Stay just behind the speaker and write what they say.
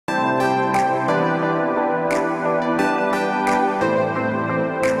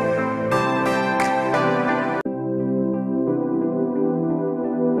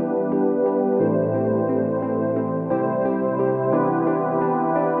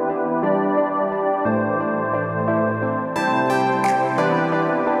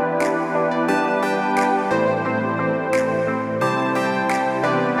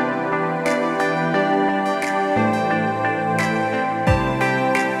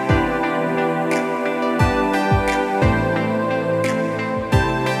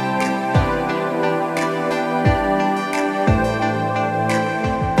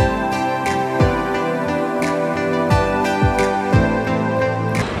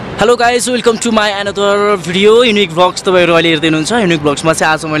Hello guys, welcome to my another video unique blogs. तपाईँहरू अहिले हेर्दै हुनुहुन्छ। युनिक ब्लग्समा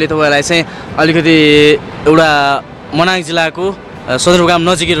चाहिँ आज मैले तपाईँहरूलाई चाहिँ अलिकति एउटा मनाङ जिल्लाको सदरमुकाम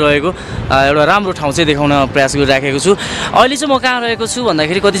नजिकै रहेको एउटा राम्रो ठाउँ चाहिँ देखाउन प्रयास गरिराखेको छु। अहिले चाहिँ म कहाँ रहेको छु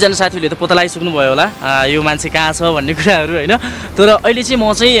भन्दाखेरि कतिजना साथीहरूले त पत्ता लगाइसक्नुभयो होला यो मान्छे कहाँ छ भन्ने कुराहरू होइन। तर अहिले चाहिँ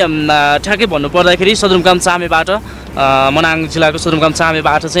म चाहिँ ठ्याक्कै भन्नु पर्दाखेरि सदरमुकाम चामेबाट मनाङ जिल्लाको सदरमुकाम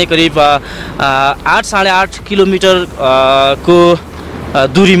चामेबाट चाहिँ करिब 8-8.5 किलोमिटर को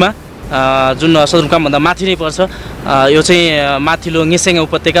दूरीमा जुन सदरमुकामभन्दा माथि नै पर्छ यो चाहिँ माथिल्लो ङेसेङ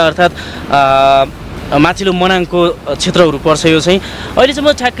उपत्यका अर्थात् माथिल्लो मनाङको क्षेत्रहरू पर्छ। यो चाहिँ अहिले चाहिँ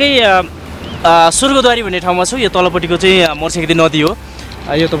म ठ्याक्कै स्वर्गद्वारी भन्ने ठाउँमा छु। यो तलपट्टिको चाहिँ मर्स्याङदी नदी हो।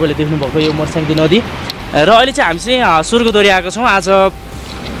 यो तपाईँले देख्नुभएको यो मर्स्याङदी नदी र अहिले चाहिँ हामी चाहिँ स्वर्गद्वारी आएको छौँ। आज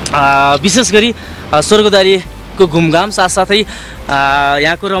विशेष गरी स्वर्गद्वारीको घुमघाम साथसाथै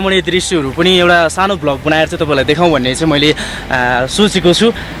यहाँको रमणीय दृश्यहरू पनि एउटा सानो भ्लग बनाएर चाहिँ तपाईँलाई देखाउँ भन्ने चाहिँ मैले सोचेको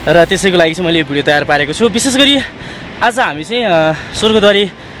छु र त्यसैको लागि चाहिँ मैले भिडियो तयार पारेको छु। विशेष गरी आज हामी चाहिँ स्वर्गद्वारी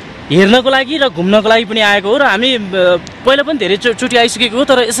हेर्नको लागि र घुम्नको लागि पनि आएको हो र हामी पहिला पनि धेरै चोटि आइसकेको हो।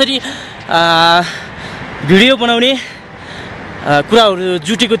 तर यसरी भिडियो बनाउने कुराहरू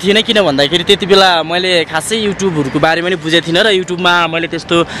जुटेको थिएन, किन भन्दाखेरि त्यति बेला मैले खासै युट्युबहरूको बारेमा पनि बुझेको थिइनँ र युट्युबमा मैले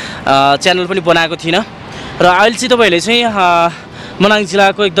त्यस्तो च्यानल पनि बनाएको थिइनँ। र अहिले चाहिँ तपाईँहरूले चाहिँ मनाङ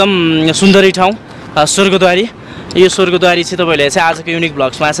जिल्लाको एकदम सुन्दरी ठाउँ स्वर्गद्वारी, यो स्वर्गद्वारी चाहिँ तपाईँहरूले चाहिँ आजको युनिक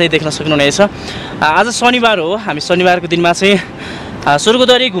ब्लग्समा चाहिँ देख्न सक्नुहुनेछ। आज शनिबार हो, हामी शनिबारको दिनमा चाहिँ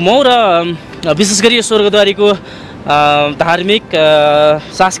स्वर्गद्वारी घुमौँ र विशेष गरी यो स्वर्गद्वारीको धार्मिक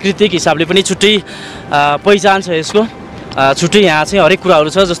सांस्कृतिक हिसाबले पनि छुट्टै पहिचान छ। यसको छुट्टै यहाँ चाहिँ हरेक कुराहरू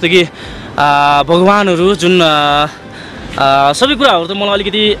छ, जस्तो कि भगवानहरू जुन सबै कुराहरू त मलाई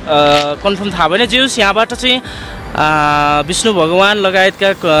अलिकति कन्फर्म थाहा भएन। जे होस् यहाँबाट चाहिँ विष्णु भगवान लगायतका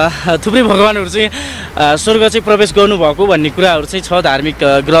थुप्रै भगवानहरू चाहिँ स्वर्ग चाहिँ प्रवेश गर्नुभएको भन्ने कुराहरू चाहिँ छ धार्मिक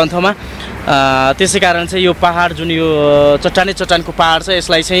ग्रन्थमा। त्यसै कारण चाहिँ यो पहाड जुन यो चट्टानको पहाड छ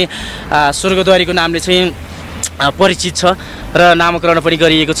यसलाई चाहिँ स्वर्गद्वारीको नामले चाहिँ परिचित छ र नामकरण पनि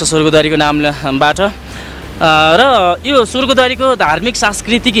गरिएको छ स्वर्गद्वारीको नामबाट। र यो स्वर्गद्वारीको धार्मिक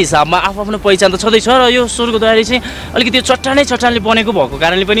सांस्कृतिक हिसाबमा आफ्नो पहिचान त छँदैछ र यो स्वर्गद्वारी चाहिँ अलिकति चट्टानले बनेको भएको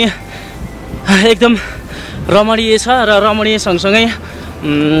कारणले पनि एकदम रमणीय छ र रमणीय सँगसँगै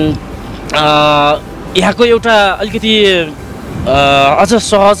यहाँको एउटा अलिकति अझ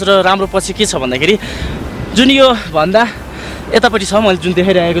सहज र राम्रो पछि के छ भन्दाखेरि जुन यो भन्दा यतापट्टि छ मैले जुन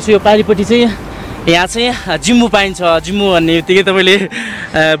देखाइरहेको छु यो पारिपट्टि चाहिँ यहाँ चाहिँ जिम्बु पाइन्छ। जिम्बु भन्ने बित्तिकै तपाईँले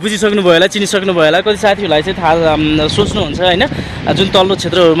बुझिसक्नुभयो होला, चिनिसक्नुभयो होला। कति साथीहरूलाई चाहिँ थाहा सोच्नुहुन्छ होइन, जुन तल्लो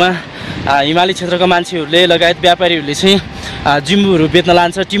क्षेत्रहरूमा हिमाली क्षेत्रका मान्छेहरूले लगायत व्यापारीहरूले चाहिँ जिम्बुहरू बेच्न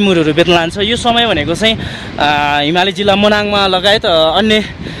लान्छ, टिमुरहरू बेच्न लान्छ। यो समय भनेको चाहिँ हिमाली जिल्ला मनाङमा लगायत अन्य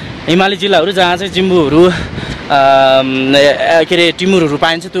हिमाली जिल्लाहरू जहाँ चाहिँ जिम्बुहरू के अरे टिमुरहरू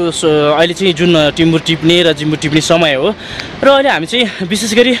पाइन्छ त्यो अहिले चाहिँ जुन टिमुर टिप्ने र जिम्बु टिप्ने समय हो। र अहिले हामी चाहिँ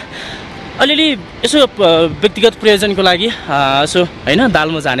विशेष गरी अलिअलि यसो व्यक्तिगत प्रयोजनको लागि यसो होइन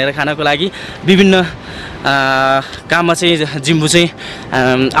दालमा झानेर खानको लागि विभिन्न काममा चाहिँ जिम्बु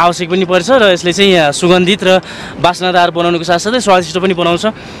चाहिँ आवश्यक पनि पर्छ र यसले चाहिँ सुगन्धित र बास्नादार बनाउनुको साथसाथै स्वादिष्ट पनि बनाउँछ।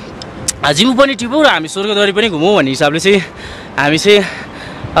 जिम्बु पनि टिपौँ र हामी स्वर्गद्वारी पनि घुमौँ भन्ने हिसाबले चाहिँ हामी चाहिँ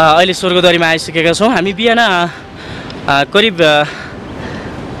अहिले स्वर्गद्वारीमा आइसकेका छौँ। हामी बिहान करिब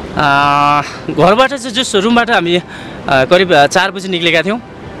घरबाट चाहिँ जस रुमबाट हामी करिब 4 बजी निक्लेका थियौँ।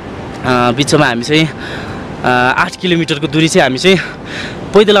 बिचमा हामी चाहिँ 8 किलोमिटरको दूरी चाहिँ हामी चाहिँ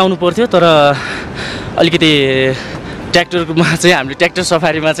पैदल आउनु पर्थ्यो, तर अलिकति ट्र्याक्टरमा चाहिँ हामीले ट्र्याक्टर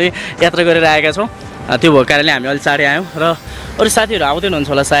सफारीमा चाहिँ यात्रा गरेर आएका छौँ। त्यो भएको कारणले हामी अलिक चाँडै आयौँ र अरू साथीहरू आउँदै हुनुहुन्छ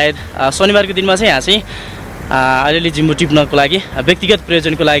होला सायद। शनिबारको दिनमा चाहिँ यहाँ चाहिँ अलिअलि जिम्बु टिप्नको लागि व्यक्तिगत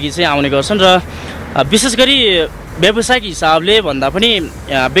प्रयोजनको लागि चाहिँ आउने गर्छन् र विशेष गरी व्यावसायिक हिसाबले भन्दा पनि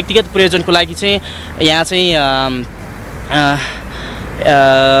व्यक्तिगत प्रयोजनको लागि चाहिँ यहाँ चाहिँ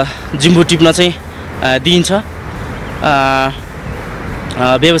जिम्बु टिप्न चाहिँ दिइन्छ।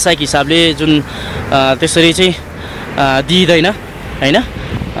 व्यावसायिक हिसाबले जुन त्यसरी चाहिँ दिइँदैन होइन,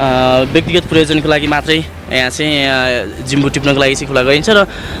 व्यक्तिगत प्रयोजनको लागि मात्रै यहाँ चाहिँ जिम्बु टिप्नको लागि चाहिँ खुला गरिन्छ। र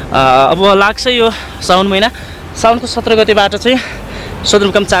अब लाग्छ यो साउन महिना, साउनको 17 गतेबाट चाहिँ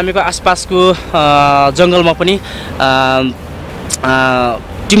सदरमुकाम चामेको आसपासको जङ्गलमा पनि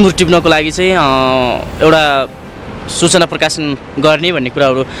टिमुर टिप्नको लागि चाहिँ एउटा सूचना प्रकाशन गर्ने भन्ने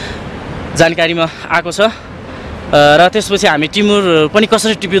कुराहरू जानकारीमा आएको छ। र त्यसपछि हामी टिमुर पनि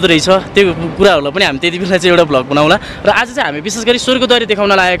कसरी टिपिँदो रहेछ त्यो कुराहरूलाई पनि हामी त्यति बेला चाहिँ एउटा भ्लग बनाउँला। र आज चाहिँ हामी विशेष गरी स्वर्गद्वारी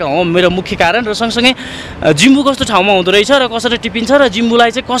देखाउन लागेका हौँ मेरो मुख्य कारण, र सँगसँगै जिम्बु कस्तो ठाउँमा हुँदो रहेछ र कसरी टिपिन्छ र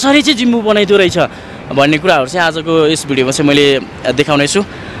जिम्बुलाई चाहिँ कसरी चाहिँ जिम्बु बनाइदो रहेछ भन्ने कुराहरू चाहिँ आजको यस भिडियोमा चाहिँ मैले देखाउने छु।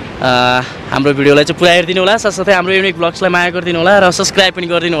 हाम्रो भिडियोलाई चाहिँ पुरा हेरिदिनु होला। साथसाथै हाम्रो युनिक ब्लग्सलाई माया गरिदिनु होला र सब्सक्राइब पनि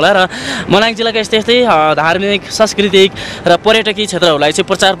गरिदिनु होला। र मनाङ जिल्लाका यस्तै धार्मिक सांस्कृतिक र पर्यटकीय क्षेत्रहरूलाई चाहिँ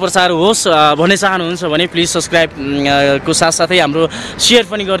प्रचार प्रसार होस् भन्ने चाहनुहुन्छ भने प्लिज सब्सक्राइब को साथसाथै हाम्रो सेयर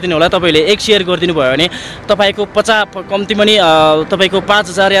पनि गरिदिनु होला। तपाईँले एक सेयर गरिदिनु भयो भने तपाईँको कम्ती पनि तपाईँको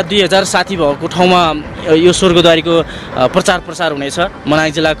 5000 या 2000 साथी भएको ठाउँमा यो स्वर्गद्वारीको प्रचार प्रसार हुनेछ। मनाङ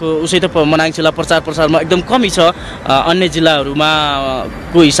जिल्लाको उसै त मनाङ जिल्ला प्रचार प्रसारमा एकदम कमी छ अन्य जिल्लाहरूमा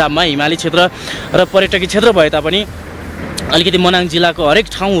को हिसाबमा। हिमाली क्षेत्र र पर्यटकीय क्षेत्र भए तापनि अलिकति मनाङ जिल्लाको हरेक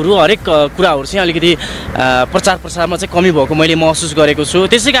ठाउँहरू हरेक कुराहरू चाहिँ अलिकति प्रचार प्रसारमा चाहिँ कमी भएको मैले महसुस गरेको छु।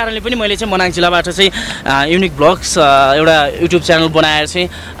 त्यसै कारणले पनि मैले चाहिँ मनाङ जिल्लाबाट चाहिँ युनिक ब्लग्स एउटा युट्युब च्यानल बनाएर चाहिँ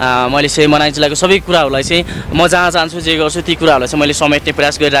मैले चाहिँ मनाङ जिल्लाको सबै कुराहरूलाई चाहिँ म जहाँ जान्छु जे गर्छु ती कुराहरूलाई चाहिँ मैले समेट्ने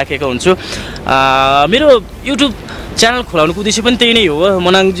प्रयास गरिराखेको हुन्छु। मेरो युट्युब च्यानल खोलाउनुको उद्देश्य पनि त्यही नै हो।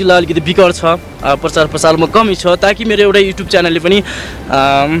 मनाङ जिल्ला अलिकति बिकट छ, प्रचार प्रसारमा कमी छ, ताकि मेरो एउटा युट्युब च्यानलले पनि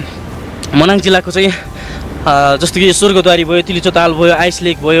मनाङ जिल्लाको चाहिँ जस्तो कि स्वर्गद्वारी भयो, तिलिचोताल भयो, आइस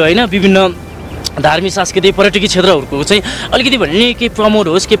लेक भयो होइन, विभिन्न धार्मिक सांस्कृतिक पर्यटकीय क्षेत्रहरूको चाहिँ अलिकति भन्ने केही प्रमोट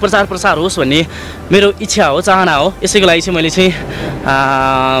होस्, केही प्रचार प्रसार होस् भन्ने मेरो इच्छा हो, चाहना हो। यसैको लागि चाहिँ मैले चाहिँ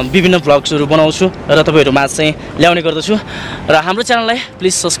विभिन्न भ्लग्सहरू बनाउँछु र तपाईँहरूमाझ चाहिँ ल्याउने गर्दछु। र हाम्रो च्यानललाई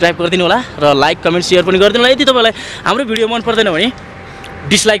प्लिज सब्सक्राइब गरिदिनु होला र लाइक कमेन्ट सेयर पनि गरिदिनु होला। यदि तपाईँलाई हाम्रो भिडियो मन पर्दैन भने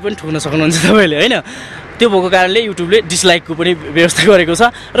डिसलाइक पनि ठुक्न सक्नुहुन्छ तपाईँले होइन। त्यो भएको कारणले युट्युबले डिसलाइकको पनि व्यवस्था गरेको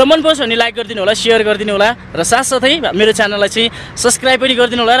छ। र मन पर्छ भने लाइक गरिदिनु होला, सेयर गरिदिनु होला र साथसाथै मेरो च्यानललाई चाहिँ सब्सक्राइब पनि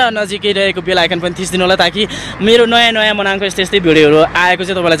गरिदिनु होला र नजिकै रहेको बेल आइकन पनि थिचिदिनु होला, ताकि मेरो नयाँ मनाङको यस्तै भिडियोहरू आएको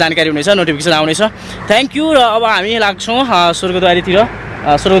चाहिँ तपाईँलाई जानकारी हुनेछ, नोटिफिकेसन आउनेछ। Thank you. र अब हामी लाग्छौँ स्वर्गद्वारीतिर।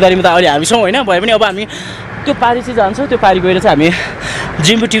 स्वर्गद्वारीमा त अहिले हामी छौँ होइन, भए पनि अब हामी त्यो पारी चाहिँ जान्छौँ। त्यो पारी गएर चाहिँ हामी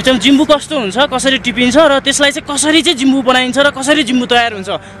जिम्बु टिप्छौँ। जिम्बु कस्तो हुन्छ, कसरी टिपिन्छ र त्यसलाई चाहिँ कसरी चाहिँ जिम्बु बनाइन्छ र कसरी जिम्बु तयार हुन्छ,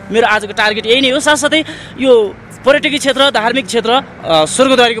 मेरो आजको टार्गेट यही नै हो। साथसाथै यो पर्यटकीय क्षेत्र, धार्मिक क्षेत्र,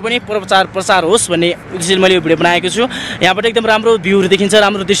 स्वर्गद्वारीको पनि प्रचार प्रसार होस् भन्ने उद्देश्यले मैले यो भिडियो बनाएको छु। यहाँबाट एकदम राम्रो भ्यूहरू देखिन्छ,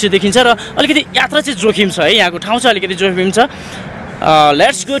 राम्रो दृश्य देखिन्छ र अलिकति यात्रा चाहिँ जोखिम छ है, यहाँको ठाउँ चाहिँ अलिकति जोखिम छ।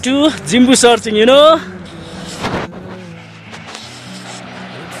 Let's go to जिम्बु searching you know.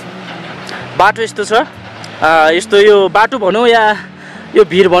 बाटो यस्तो छ, यस्तो यो बाटो भनौँ या यो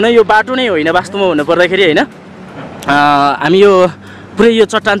भिड भनौँ, यो बाटो नै होइन वास्तवमा भन्नु पर्दाखेरि होइन। हामी यो पुरै यो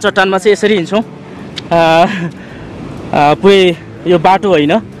चट्टानमा चाहिँ यसरी हिँड्छौँ। पुरै यो बाटो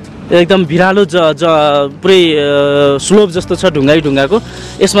होइन, एकदम भिरालो पुरै स्लोप जस्तो छ ढुङ्गाको।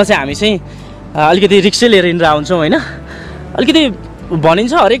 यसमा चाहिँ हामी चाहिँ अलिकति रिक्सै लिएर हिँडेर हुन्छौँ होइन। अलिकति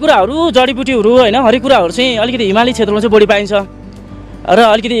भनिन्छ हरेक कुराहरू, जडीबुटीहरू होइन, हरेक कुराहरू चाहिँ अलिकति हिमाली क्षेत्रमा चाहिँ बढी पाइन्छ र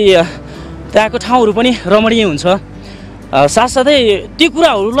अलिकति त्यहाँको ठाउँहरू पनि रमणीय हुन्छ। साथसाथै त्यो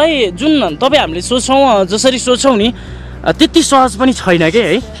कुराहरूलाई जुन तपाईँ हामीले सोच्छौँ, जसरी सोच्छौँ नि त्यति सहज पनि छैन कि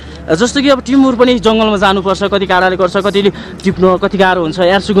है। जस्तो कि अब टिमुर पनि जङ्गलमा जानुपर्छ, कति काँडाले गर्छ, कति टिप्नु कति गाह्रो हुन्छ।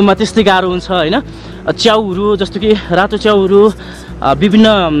 यारसुगुममा त्यस्तै गाह्रो हुन्छ होइन। च्याउहरू जस्तो कि रातो च्याउहरू, विभिन्न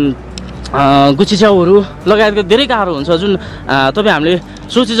गुची च्याउहरू लगायतको धेरै गाह्रो हुन्छ, जुन तपाईँ हामीले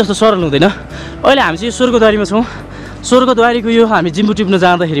सोचे जस्तो सरल हुँदैन। अहिले हामी चाहिँ स्वर्गद्वारीमा छौँ। स्वर्गद्वारीको यो हामी जिम्बु टिप्न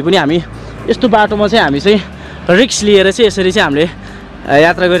जाँदाखेरि पनि हामी यस्तो बाटोमा चाहिँ हामी चाहिँ रिक्स लिएर चाहिँ यसरी चाहिँ हामीले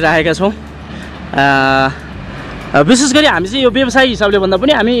यात्रा गरिरहेका छौँ। विशेष गरी हामी चाहिँ यो व्यवसायिक हिसाबले भन्दा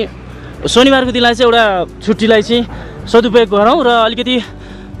पनि हामी शनिबारको दिनलाई चाहिँ एउटा छुट्टीलाई चाहिँ सदुपयोग गरौँ र अलिकति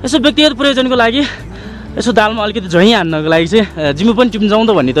यसो व्यक्तिगत प्रयोजनको लागि यसो दालमा अलिकति झैँ हान्नको लागि चाहिँ जिम्बु पनि टिप्न जाउँ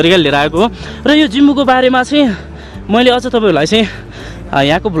त भन्ने तरिकाले लिएर आएको हो। र यो जिम्बुको बारेमा चाहिँ मैले अझ तपाईँहरूलाई चाहिँ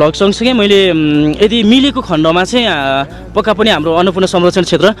यहाँको भ्लग सँगसँगै मैले यदि मिलेको खण्डमा चाहिँ पक्का पनि हाम्रो अन्नपूर्ण संरक्षण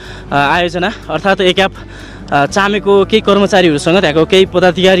क्षेत्र आयोजना अर्थात् एकाप चामेको केही कर्मचारीहरूसँग, त्यहाँको केही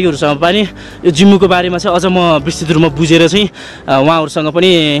पदाधिकारीहरूसँग पनि यो जिम्बुको बारेमा चाहिँ अझ म विस्तृत रूपमा बुझेर चाहिँ उहाँहरूसँग पनि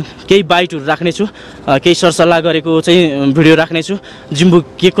केही बाइटहरू राख्नेछु, केही सरसल्लाह गरेको चाहिँ भिडियो राख्नेछु।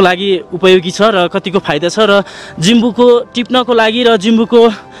 जिम्बु के को लागि उपयोगी छ र कतिको फाइदा छ र जिम्बुको टिप्नको लागि र जिम्बुको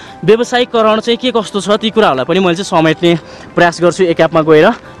व्यवसायिकरण चाहिँ के कस्तो छ, ती कुराहरूलाई पनि मैले चाहिँ समेट्ने प्रयास गर्छु। एकापमा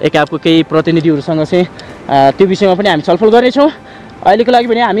गएर एकापको केही प्रतिनिधिहरूसँग चाहिँ त्यो विषयमा पनि हामी छलफल गर्नेछौँ। अहिलेको लागि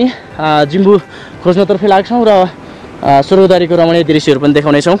पनि हामी जिम्बु खोज्नतर्फै लाग्छौँ र स्वर्गद्वारीको रमणीय दृश्यहरू पनि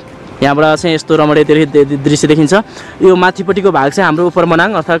देखाउनेछौँ। यहाँबाट चाहिँ यस्तो रमणीय दृश्य देखिन्छ। यो माथिपट्टिको भाग चाहिँ हाम्रो उपर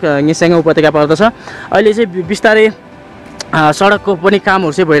मनाङ अर्थात् निस्याङ उपत्यका पर्दछ। अहिले चाहिँ बिस्तारै सडकको पनि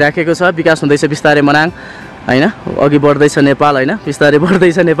कामहरू चाहिँ भइराखेको छ, विकास हुँदैछ बिस्तारै मनाङ होइन, अघि बढ्दैछ नेपाल होइन, बिस्तारै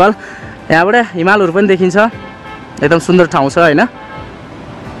बढ्दैछ नेपाल। यहाँबाट हिमालहरू पनि देखिन्छ, एकदम सुन्दर ठाउँ छ होइन।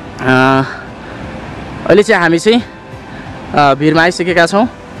 अहिले चाहिँ हामी चाहिँ भिरमा आइसकेका छौँ।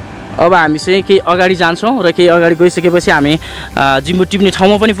 अब हामी चाहिँ केही अगाडि जान्छौँ र केही अगाडि गइसकेपछि हामी जिम्बु टिप्ने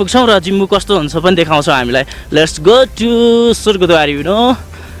ठाउँमा पनि पुग्छौँ र जिम्बु कस्तो हुन्छ पनि देखाउँछौँ हामीलाई। Let's go to Swargadwari you know.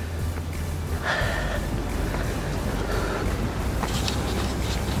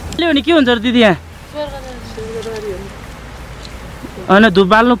 नि के हुन्छ र दिदी यहाँ होइन धुप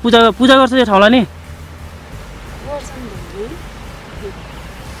बाल्नु पूजा गर्छ यो ठाउँलाई नि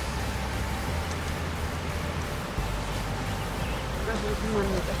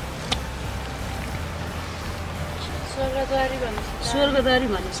स्वर्गद्वारी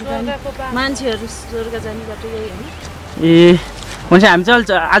भनेपछि मान्छेहरू स्वर्ग जाने बाटो यही हो ए हुन्छ हामी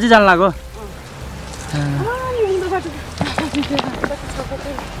चाहिँ आज जान लाग्यो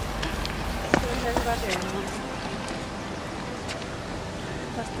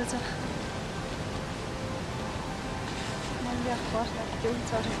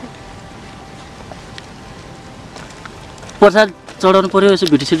प्रसाद चढाउनु पर्यो यसो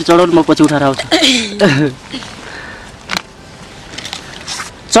भिडिसिडी चढाउनु म पछि उठाएर आउँछु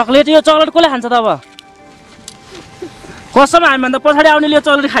चक्लेट यो चक्लेट कसले खान्छ त अब कसम हामीभन्दा पछाडि आउनेले यो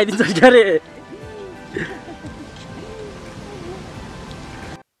चक्लेट खाइदिन्छ क्या अरे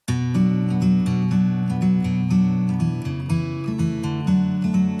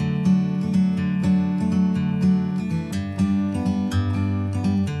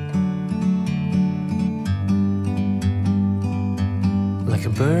Like a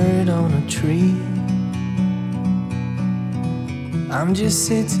bird on a tree, I'm just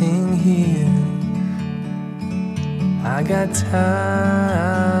sitting here. I got time,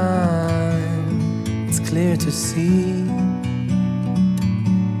 it's clear to see.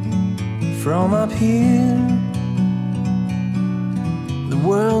 From up here, the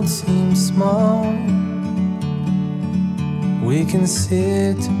world seems small. We can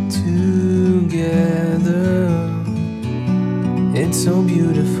sit together. It's so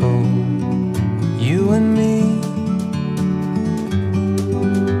beautiful, you and me.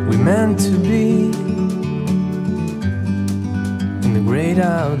 We meant to be in the great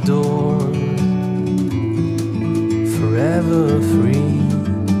outdoors, forever free.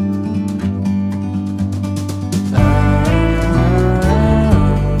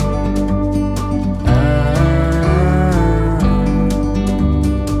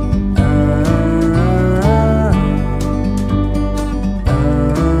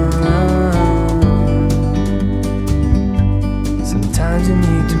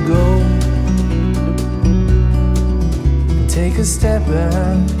 A step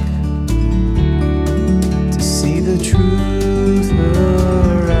back to see the truth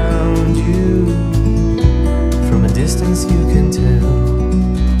around you. From a distance you can tell.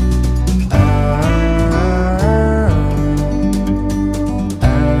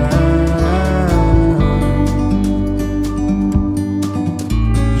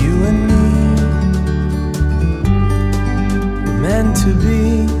 You and me were meant to be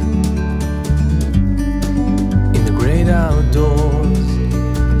outdoors,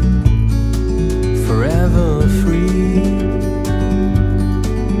 forever free.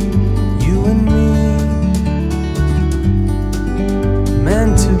 You and me,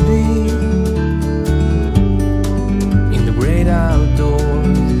 meant to be in the great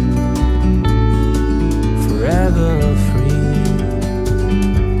outdoors, forever free.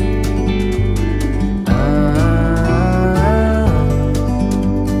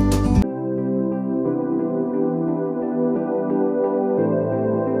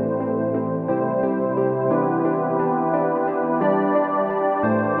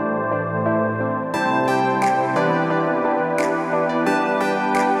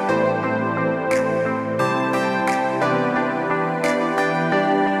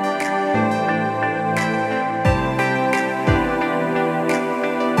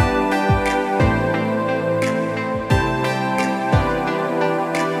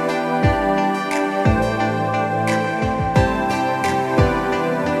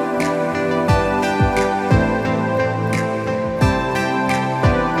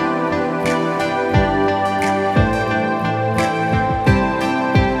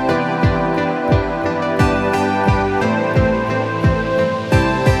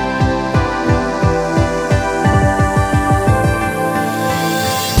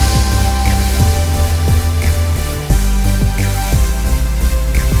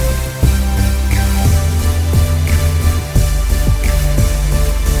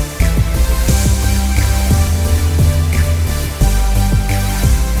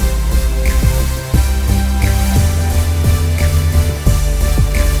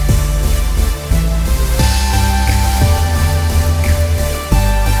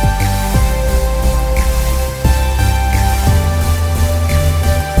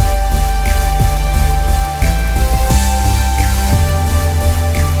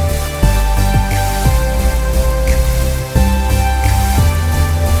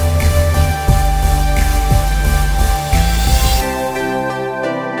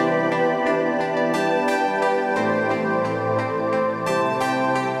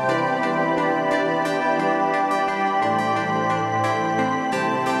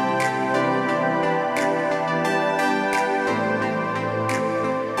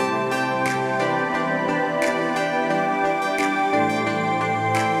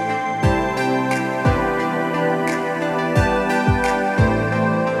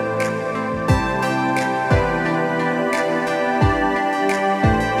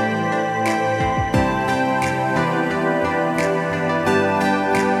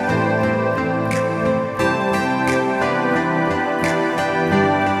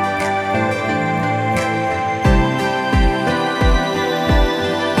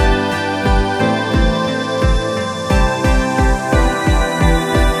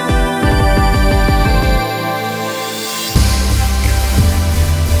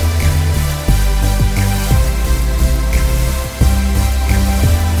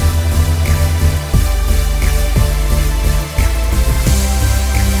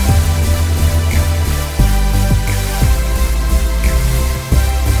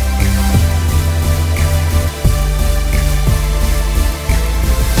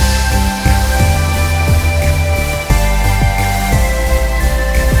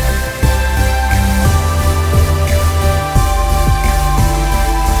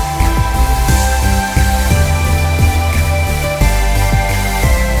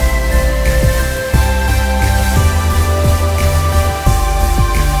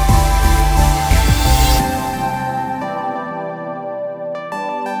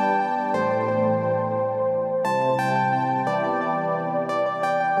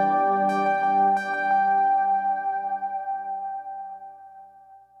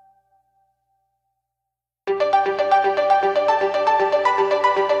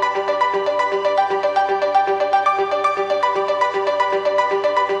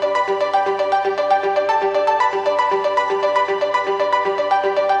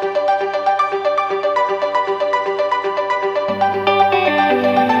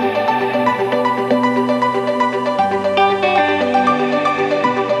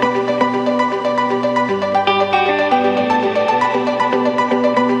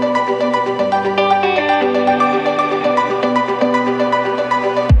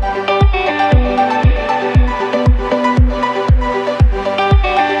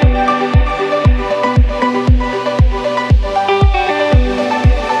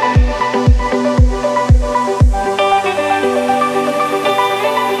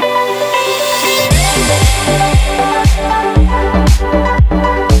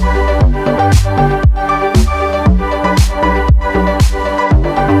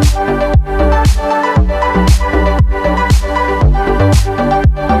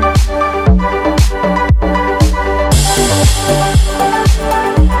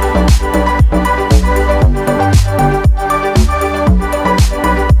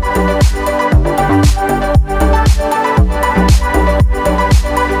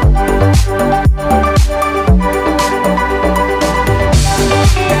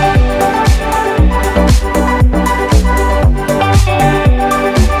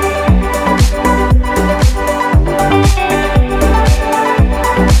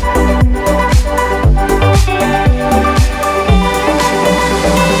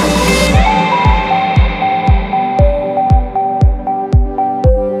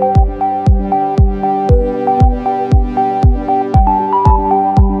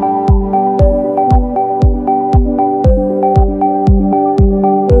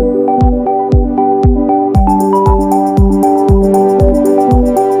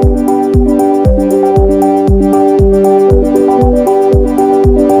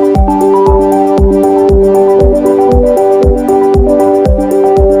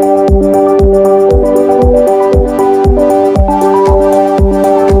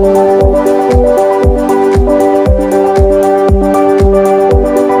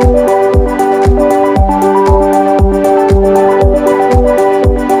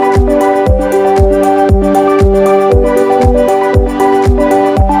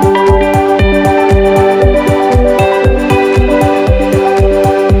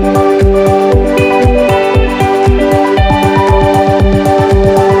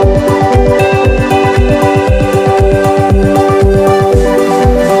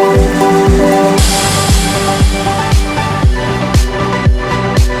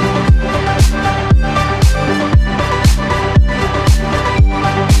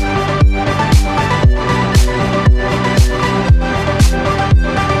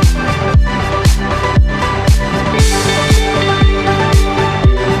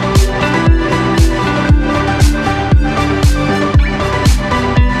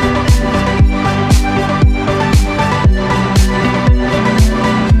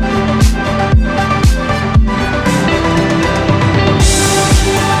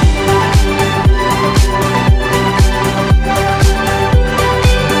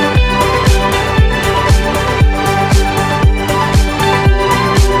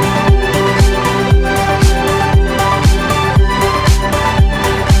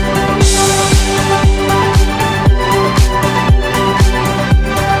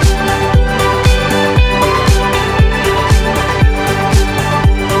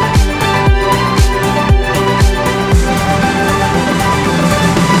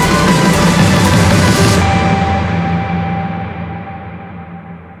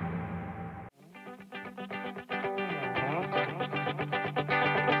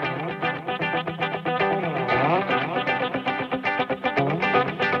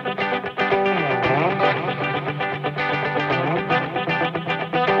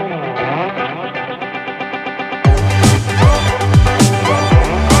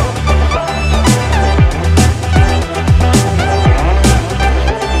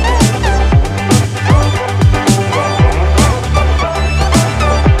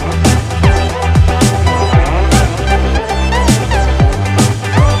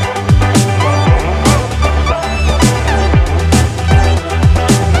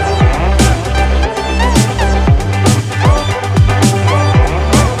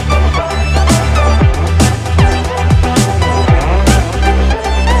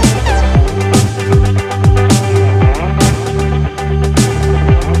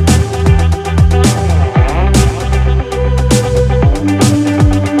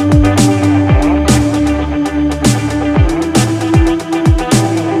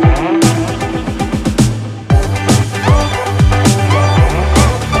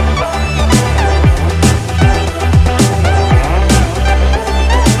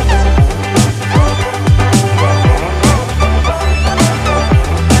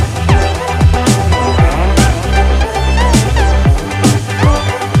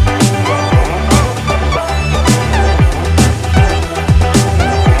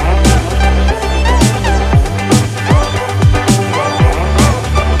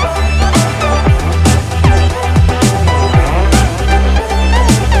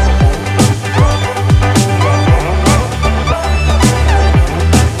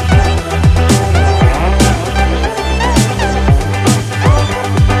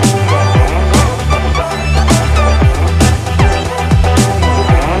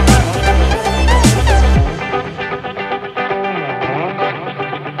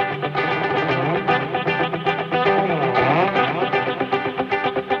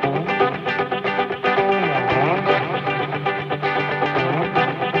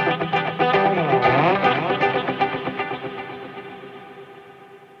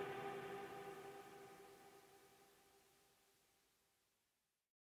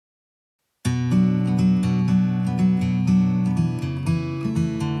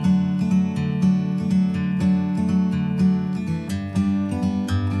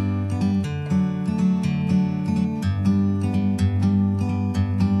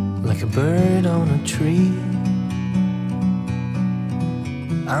 like a bird on a tree.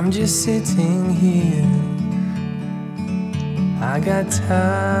 I'm just sitting here, I got time,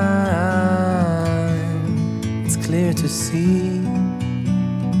 it's clear to see.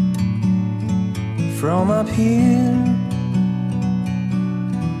 From up here,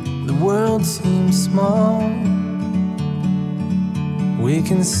 the world seems small. We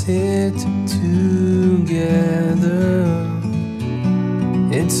can sit together,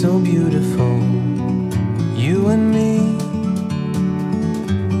 it's so beautiful, you and me.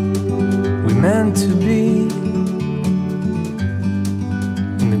 We meant to be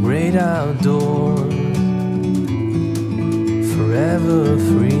in the great outdoors, forever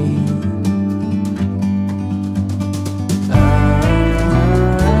free.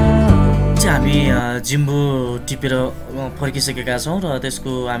 हामी जिम्बु टिपेर फर्किसकेका छौँ र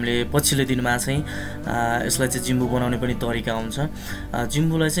त्यसको हामीले पछिल्लो दिनमा चाहिँ यसलाई चाहिँ जिम्बु बनाउने पनि तरिका हुन्छ।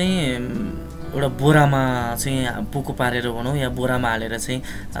 जिम्बुलाई चाहिँ एउटा बोरामा चाहिँ पोको पारेर भनौँ या बोरामा हालेर चाहिँ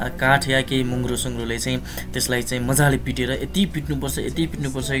काठ या केही मुङ्ग्रो-सुङ्ग्रोले चाहिँ त्यसलाई चाहिँ मजाले पिटेर यति पिट्नुपर्छ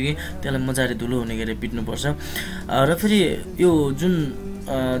कि त्यसलाई मजाले धुलो हुने गरी पिट्नुपर्छ। र फेरि यो जुन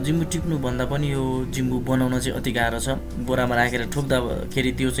जिम्बु टिप्नु भन्दा पनि यो जिम्बु बनाउन चाहिँ अति गाह्रो छ। बोरामा राखेर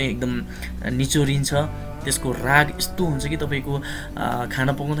ठोक्दाखेरि त्यो चाहिँ एकदम निचोरिन्छ, त्यसको राग यस्तो हुन्छ कि तपाईँको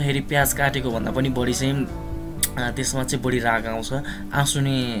खाना पकाउँदाखेरि प्याज काटेको भन्दा पनि बढी चाहिँ त्यसमा चाहिँ बढी राग आउँछ, आँसु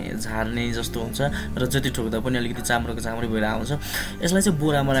नै झार्ने जस्तो हुन्छ र जति ठोक्दा पनि अलिकति चाम्रो भएर आउँछ। यसलाई चाहिँ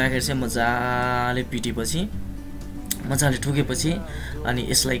बोरामा राखेर चाहिँ मजाले पिटेपछि, मजाले ठोकेपछि अनि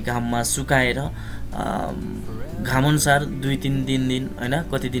यसलाई घाममा सुकाएर घामअनुसार 2-3 दिन हैन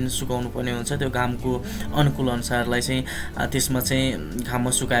कति दिन सुकाउनु पर्ने हुन्छ। त्यो घामको अनुकूल अनुसारलाई चाहिँ त्यसमा चाहिँ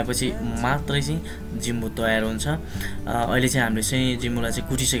घाममा सुकाएपछि मात्रै चाहिँ जिम्बु तयार हुन्छ। अहिले चाहिँ हामीले चाहिँ जिम्बुलाई चाहिँ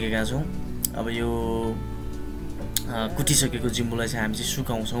कुटिसकेका छौँ। अब यो कुटिसकेको जिम्बुलाई चाहिँ हामी चाहिँ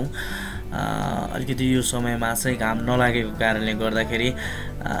सुकाउँछौँ। अलिकति यो समयमा चाहिँ घाम नलागेको कारणले गर्दाखेरि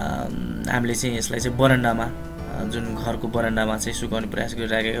हामीले चाहिँ यसलाई चाहिँ बरन्डामा, जुन घरको बरन्डामा चाहिँ सुकाउने प्रयास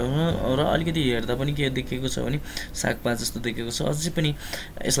गरिराखेको हो। र अलिकति हेर्दा पनि के देखेको छ भने सागपात जस्तो देखेको छ। अझै पनि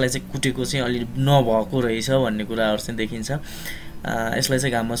यसलाई चाहिँ कुटेको चाहिँ अलि नभएको रहेछ भन्ने कुराहरू चाहिँ देखिन्छ। यसलाई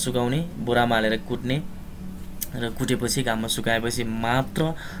चाहिँ घाममा सुकाउने, बोरामा हालेर कुट्ने र कुटेपछि घाममा सुकाएपछि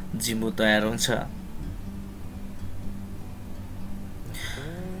मात्र जिम्बु तयार हुन्छ।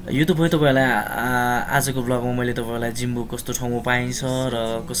 यो त भयो तपाईँलाई आजको ब्लगमा मैले तपाईँलाई जिम्बु कस्तो ठाउँमा पाइन्छ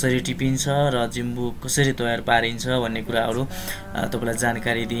र कसरी टिपिन्छ र जिम्बु कसरी तयार पारिन्छ भन्ने कुराहरू तपाईँलाई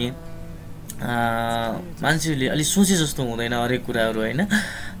जानकारी दिएँ। मान्छेहरूले अलि सोचे जस्तो हुँदैन हरेक कुराहरू हैन,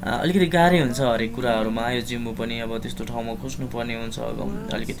 अलिकति गाह्रै हुन्छ हरेक कुराहरूमा। यो जिम्बु पनि अब त्यस्तो ठाउँमा खोज्नुपर्ने हुन्छ,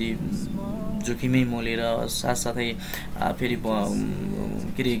 अलिकति जोखिमै मोलेर साथसाथै फेरि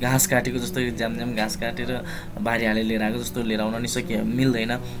के अरे घाँस काटेको जस्तो ज्याम घाँस काटेर बारी हालेर लिएर आएको जस्तो लिएर आउन नि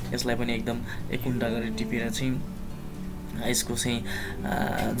मिल्दैन। यसलाई पनि एकदम एक कुन्टा गरेर टिपेर चाहिँ यसको चाहिँ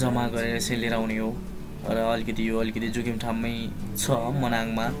जम्मा गरेर चाहिँ लिएर आउने हो। र अलिकति जोखिम ठाउँमै छ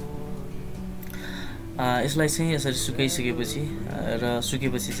मनाङमा। यसलाई चाहिँ यसरी सुकाइसकेपछि र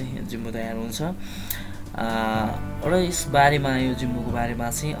सुकेपछि चाहिँ जिम्बु तयार हुन्छ। र यस बारेमा, यो जिम्बुको बारेमा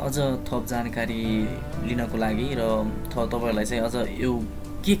चाहिँ अझ थप जानकारी लिनको लागि र तपाईँहरूलाई चाहिँ अझ यो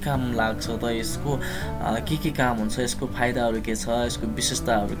के काम लाग्छ त, यसको के काम हुन्छ, यसको फाइदाहरू के छ, यसको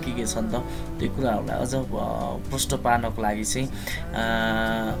विशेषताहरू के छन् त, त्यो कुराहरूलाई अझ प्रष्ट पार्नको लागि चाहिँ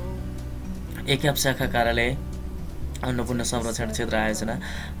एकाप शाखा कार्यालय अन्नपूर्ण संरक्षण क्षेत्र आयोजना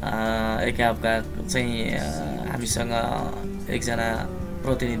एकापका चाहिँ हामीसँग एकजना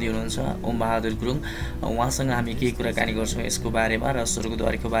प्रतिनिधि हुनुहुन्छ ओम बहादुर गुरुङ। उहाँसँग हामी केही कुराकानी गर्छौँ यसको बारेमा र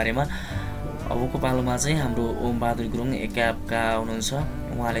स्वर्गद्वारीको बारेमा। अबको पालोमा चाहिँ हाम्रो ओम बहादुर गुरुङ एकापका हुनुहुन्छ।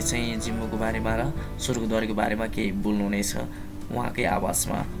 उहाँले चाहिँ जिम्बुको बारेमा र स्वर्गद्वारीको बारेमा केही बोल्नुहुनेछ उहाँकै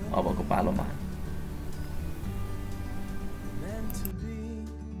आवाजमा अबको पालोमा।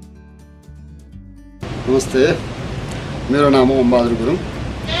 नमस्ते, मेरो नाम ओम बहादुर गुरुङ।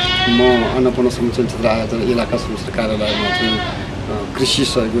 म अन्नपूर्ण संरक्षण क्षेत्र आयोजना इलाका संस्था कार्यालयमा चाहिँ कृषि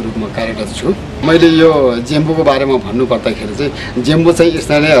सहयोगको रूपमा कार्यरत छु। मैले यो जिम्बुको बारेमा भन्नुपर्दाखेरि चाहिँ जिम्बु चाहिँ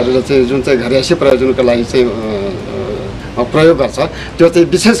स्थानीयहरूले चाहिँ जुन चाहिँ घरेसी प्रयोजनको लागि चाहिँ प्रयोग गर्छ, त्यो चाहिँ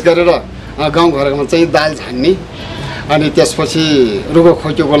विशेष गरेर गाउँघरमा चाहिँ दाल झान्ने अनि त्यसपछि रुगो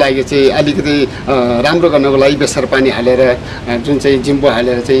खोकीको लागि चाहिँ अलिकति राम्रो गर्नको लागि बेसार पानी हालेर जुन चाहिँ जिम्बु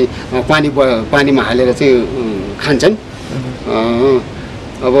हालेर चाहिँ पानीमा हालेर चाहिँ खान्छन्।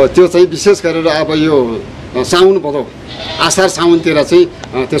 अब त्यो चाहिँ विशेष गरेर अब यो साउन भदौ आषाढ साउनतिर चाहिँ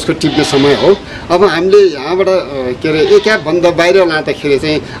त्यसको टिप्ने समय हो। अब हामीले यहाँबाट के अरे एकापभन्दा बाहिर लाँदाखेरि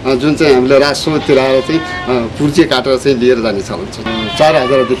चाहिँ जुन चाहिँ हामीले रासो तिराएर चाहिँ पुर्चे काटेर चाहिँ लिएर जाने चलन छ।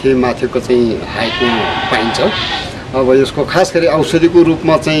 4000 देखि माथिको चाहिँ हाइटमा पाइन्छ। अब यसको खास गरी औषधिको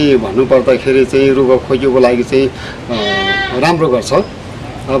रूपमा चाहिँ भन्नुपर्दाखेरि चाहिँ रुघाखोकीको लागि चाहिँ राम्रो गर्छ।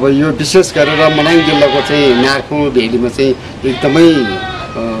 अब यो विशेष गरेर मनाङ जिल्लाको चाहिँ नारखो भेलीमा चाहिँ एकदमै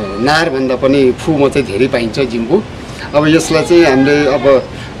नारभन्दा पनि फुमा चाहिँ धेरै पाइन्छ जिम्बू। अब यसलाई चाहिँ हामीले अब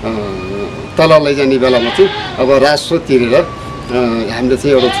तल लैजाने बेलामा चाहिँ अब रासो तिरेर हामीले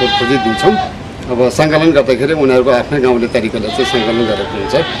चाहिँ एउटा छोटखोजी दिन्छौँ। अब सङ्कलन गर्दाखेरि उनीहरूको आफ्नै गाउँले तरिकाले चाहिँ सङ्कलन गरेको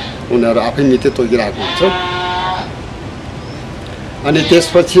हुन्छ, उनीहरू आफै मिति तोकिरहेको हुन्छ। अनि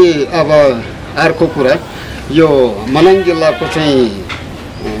त्यसपछि अब अर्को कुरा यो मनाङ जिल्लाको चाहिँ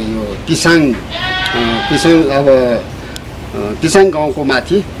यो पिसाङ अब पिसाङ गाउँको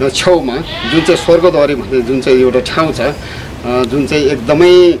माथि छेउमा जुन चाहिँ स्वर्गद्वारी भन्ने जुन चाहिँ एउटा ठाउँ छ, जुन चाहिँ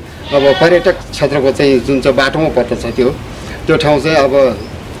एकदमै अब पर्यटक क्षेत्रको चाहिँ जुन चाहिँ बाटोमा पर्दछ त्यो ठाउँ चाहिँ अब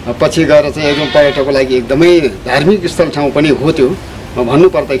पछि गएर चाहिँ एकदम पर्यटकको लागि एकदमै धार्मिक स्थल ठाउँ पनि हो त्यो भन्नु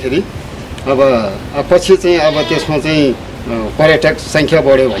पर्दाखेरि। अब पछि चाहिँ अब त्यसमा चाहिँ पर्यटक सङ्ख्या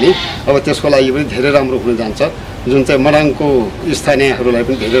बढ्यो भने अब त्यसको लागि पनि धेरै राम्रो हुन जान्छ, जुन चाहिँ मनाङको स्थानीयहरूलाई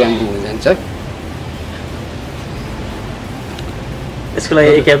पनि धेरै राम्रो हुन जान्छ। यसको लागि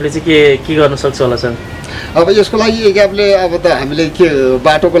एकापले चाहिँ के गर्न सक्छ होला सर? अब यसको लागि एकापले अब त हामीले के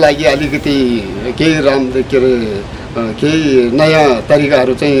बाटोको लागि अलिकति केही के अरे केही नयाँ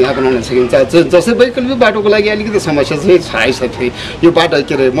तरिकाहरू चाहिँ अपनाउन सकिन्छ। जस्तै वैकल्पिक बाटोको लागि अलिकति समस्या चाहिँ छ फेरि यो बाटो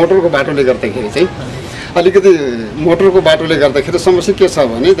के अरे मोटरको बाटोले गर्दाखेरि चाहिँ अलिकति मोटरको बाटोले गर्दाखेरि समस्या के छ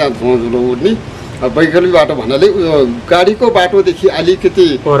भने त्यहाँ धुवा धुलो उड्ने। वैकल्पिक बाटो भन्नाले उयो गाडीको बाटोदेखि अलिकति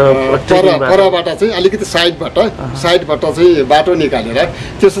परबाट चाहिँ अलिकति साइडबाट चाहिँ बाटो निकालेर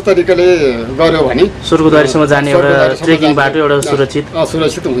त्यस्तो तरिकाले गऱ्यो भने स्वर्गद्वारीसम्म जाने एउटा ट्रेकिङ बाटो एउटा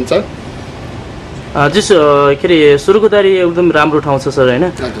सुरक्षित हुन्छ। जस के अरे स्वर्गद्वारी एकदम राम्रो ठाउँ छ सर होइन?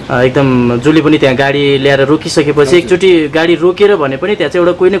 एकदम जसले पनि त्यहाँ गाडी ल्याएर रोकिसकेपछि एकचोटि गाडी रोकेर भने पनि त्यहाँ चाहिँ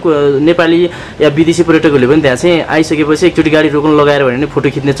एउटा कोही न नेपाली या विदेशी पर्यटकहरूले पनि त्यहाँ चाहिँ आइसकेपछि एकचोटि गाडी रोक्न लगाएर भने फोटो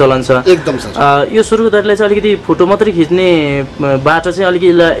खिच्ने चलन छ एकदम। यो स्वर्गद्वारीलाई चाहिँ अलिकति फोटो मात्रै खिच्ने बाटो चाहिँ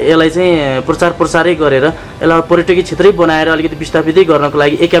अलिकति यसलाई चाहिँ प्रचारै गरेर यसलाई पर्यटकीय क्षेत्रै बनाएर अलिकति विस्थापितै गर्नको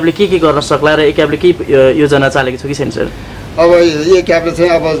लागि एकापले के गर्न सक्ला र एकापले के योजना चालेको छ कि छैन सर? अब यो क्याबले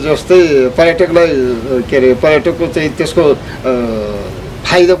चाहिँ अब जस्तै पर्यटकलाई के अरे पर्यटकको चाहिँ त्यसको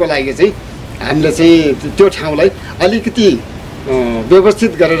फाइदाको लागि चाहिँ हामीले चाहिँ त्यो ठाउँलाई अलिकति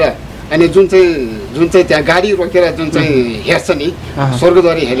व्यवस्थित गरेर अनि जुन चाहिँ त्यहाँ गाडी रोकेर जुन चाहिँ हेर्छ नि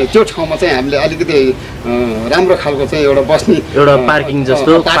स्वर्गद्वारी हेर्ने त्यो ठाउँमा चाहिँ हामीले अलिकति राम्रो खालको चाहिँ एउटा बस्ने एउटा पार्किङ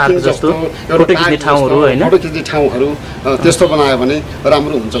जस्तो फोटो खिच्ने ठाउँहरू त्यस्तो बनायो भने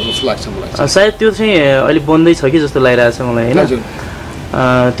राम्रो हुन्छ जस्तो लाग्छ मलाई। सायद त्यो चाहिँ अहिले बन्दै छ कि जस्तो लागिरहेको छ मलाई होइन?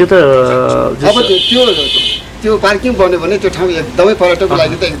 त्यो त अब त्यो पार्किङ बन्यो भने त्यो ठाउँ एकदमै पर्यटकको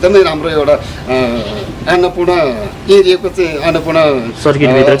लागि त एकदमै राम्रो एउटा अन्नपूर्ण एरियाको चाहिँ अन्नपूर्ण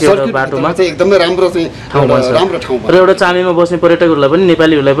सर्किटभित्रको बाटोमा चाहिँ एकदमै राम्रो ठाउँ र एउटा चामीमा बस्ने पर्यटकहरूलाई पनि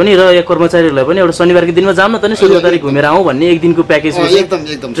नेपालीहरूलाई पनि र या कर्मचारीहरूलाई पनि एउटा शनिबारको दिनमा जाम न त नि स्वर्गद्वारी घुमेर आउँ भन्ने एक दिनको प्याकेज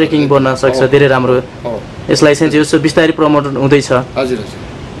एकदम ट्रेकिङ बन्न सक्छ। धेरै राम्रो यसलाई चाहिँ बिस्तारै प्रमोट हुँदैछ। हजुर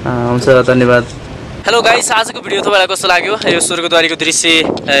हुन्छ धन्यवाद। हेलो गाइस, आजको भिडियो तपाईँलाई कस्तो लाग्यो? यो स्वर्गद्वारीको दृश्य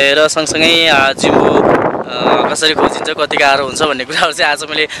र सँगसँगै जिम्बू कसरी खोजिन्छ, कति गाह्रो हुन्छ भन्ने कुराहरू चाहिँ आज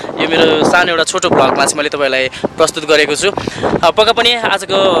मैले यो मेरो सानो एउटा छोटो भ्लगमा चाहिँ मैले तपाईँलाई प्रस्तुत गरेको छु। पक्का पनि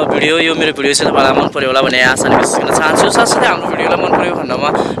आजको भिडियो यो मेरो भिडियो चाहिँ तपाईँलाई मन पऱ्यो होला भन्ने आशा विश्वास गर्न चाहन्छु। साथसाथै हाम्रो भिडियोलाई मन पऱ्यो भन्दामा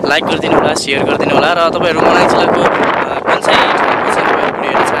लाइक गरिदिनु होला, सेयर गरिदिनु होला र तपाईँहरू मनाङ जिल्लाको कुन चाहिँ ठाउँको चाहिँ तपाईँहरू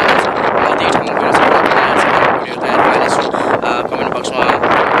भिडियो हेर्न चाहनुहुन्छ म त्यही ठाउँमा गएर चाहिँ भिडियो तयार पारेछु कमेन्ट बक्समा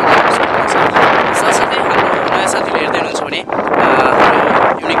साथसाथै हाम्रो नयाँ साथीले हेर्दै हुनुहुन्छ भने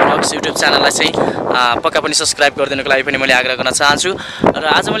युनिक ब्लग्स युट्युब च्यानललाई चाहिँ पक्का पनि सब्सक्राइब गरिदिनुको लागि पनि मैले आग्रह गर्न चाहन्छु। र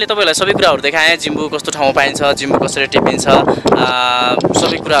आज मैले तपाईँलाई सबै कुराहरू देखाएँ, जिम्बू कस्तो ठाउँमा पाइन्छ, जिम्बू कसरी टिपिन्छ,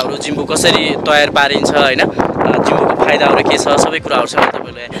 सबै कुराहरू जिम्बू कसरी तयार पारिन्छ होइन, जिम्बूको फाइदाहरू के छ, सबै कुराहरू चाहिँ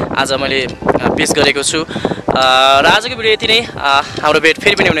तपाईँलाई आज मैले पेस गरेको छु। र आजको भिडियो यति नै। हाम्रो भेट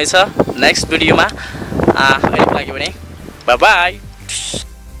फेरि पनि हुनेछ नेक्स्ट भिडियोमा। अहिलेको लागि भने बाई बाई।